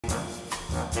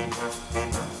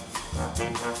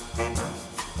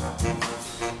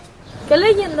¿Qué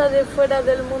leyenda de fuera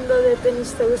del mundo de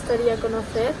tenis te gustaría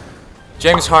conocer?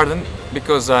 James Harden,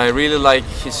 because I really like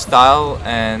his style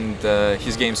and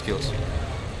his game skills.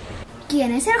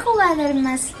 ¿Quién es el jugador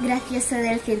más gracioso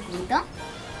del circuito?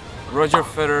 Roger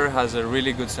Federer has a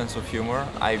really good sense of humor.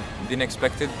 I didn't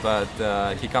expect it, but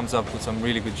he comes up with some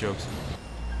really good jokes.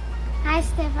 Hi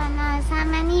Stefanos, how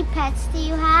many pets do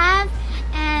you have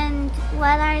and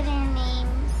what are their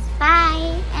names?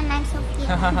 Bye, and I'm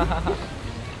Sophia.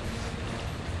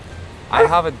 I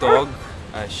have a dog.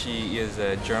 She is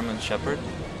a German Shepherd.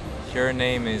 Her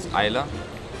name is Ayla,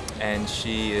 and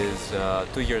she is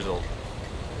 2 years old.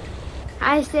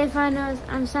 Hi Stefanos,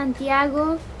 I'm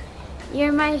Santiago.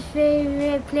 You're my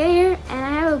favorite player and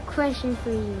I have a question for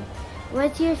you.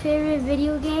 What's your favorite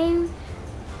video game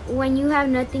when you have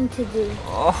nothing to do?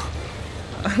 Oh,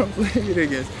 I don't play video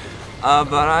games.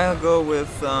 But I'll go with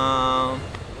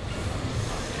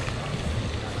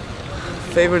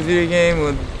favorite video game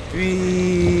would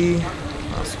be,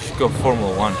 let's go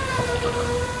Formula 1.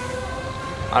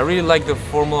 I really like the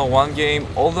Formula 1 game,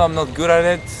 although I'm not good at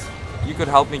it. You could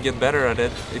help me get better at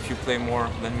it if you play more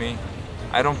than me.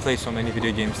 I don't play so many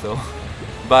video games though,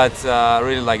 but I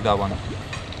really like that one.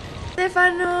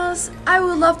 Stefanos, I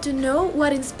would love to know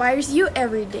what inspires you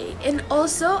every day, and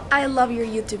also I love your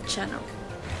YouTube channel.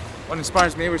 What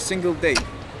inspires me every single day?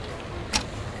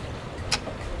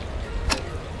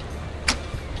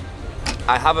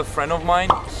 I have a friend of mine,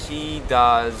 he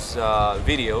does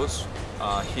videos.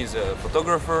 He's a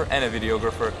photographer and a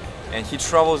videographer, and he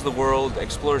travels the world,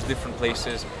 explores different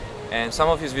places, and some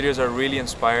of his videos are really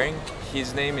inspiring.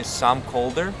 His name is Sam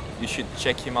Calder. You should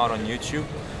check him out on YouTube.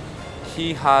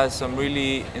 He has some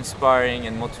really inspiring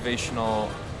and motivational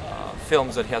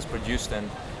films that he has produced, and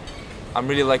I'm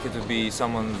really lucky to be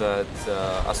someone that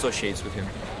associates with him.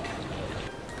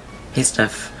 Hey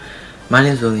Steph, my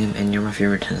name is William and you're my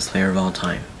favorite tennis player of all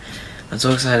time. I'm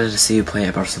so excited to see you play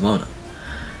at Barcelona.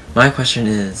 My question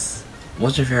is,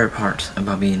 what's your favorite part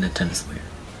about being a tennis player?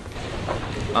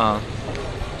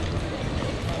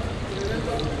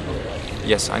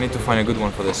 Yes, I need to find a good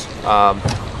one for this.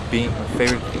 Being my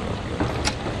favorite.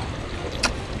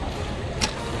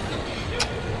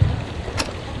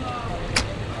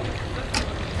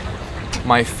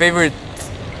 My favorite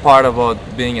part about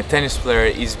being a tennis player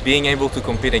is being able to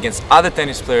compete against other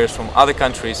tennis players from other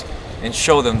countries and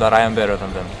show them that I am better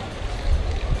than them.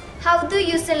 How do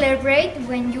you celebrate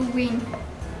when you win?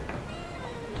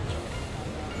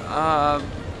 How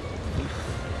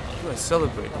do I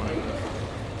celebrate when I win?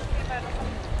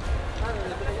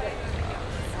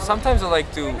 Sometimes I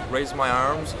like to raise my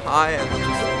arms high and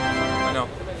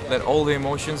just, let all the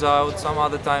emotions out. Some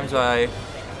other times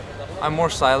I'm more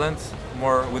silent,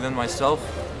 more within myself.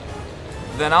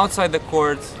 Then outside the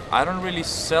court, I don't really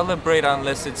celebrate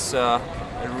unless it's a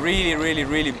really, really,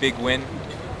 really big win,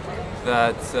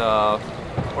 that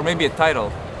or maybe a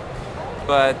title.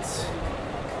 But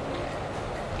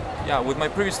yeah, with my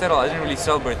previous title, I didn't really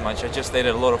celebrate much. I just ate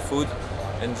a lot of food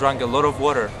and drank a lot of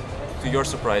water, to your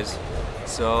surprise.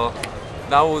 So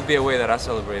that would be a way that I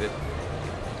celebrate it.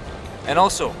 And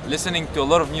also, listening to a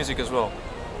lot of music as well.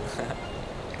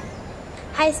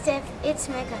 Hi Steph, it's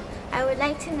Megan. I would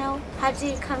like to know, how do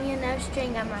you calm your nerves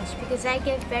during a match? Because I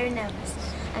get very nervous.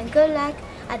 And good luck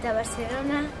at the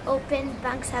Barcelona Open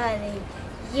Banc Sabadell.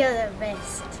 You're the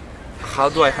best. How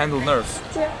do I handle nerves?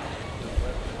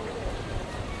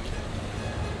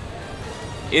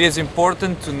 It is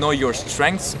important to know your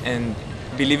strengths and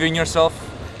believe in yourself.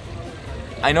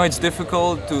 I know it's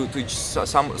difficult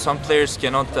some players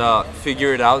cannot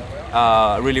figure it out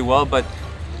really well, but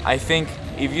I think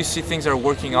if you see things are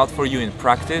working out for you in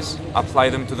practice, apply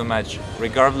them to the match,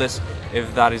 regardless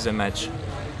if that is a match.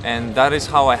 And that is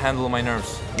how I handle my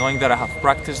nerves. Knowing that I have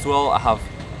practiced well, I have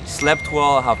slept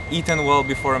well, I have eaten well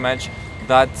before a match,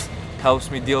 that helps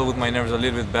me deal with my nerves a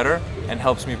little bit better and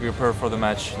helps me prepare for the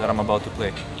match that I'm about to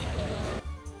play.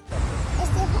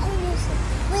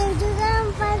 Will you go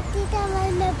and partit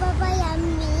amb el papa i amb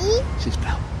mi?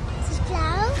 Sisplau.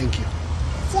 Sisplau? Thank you.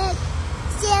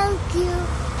 Thank you.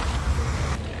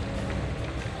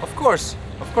 Of course,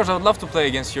 I would love to play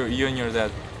against you and your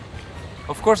dad.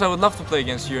 Of course, I would love to play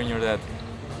against you and your dad.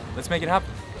 Let's make it happen.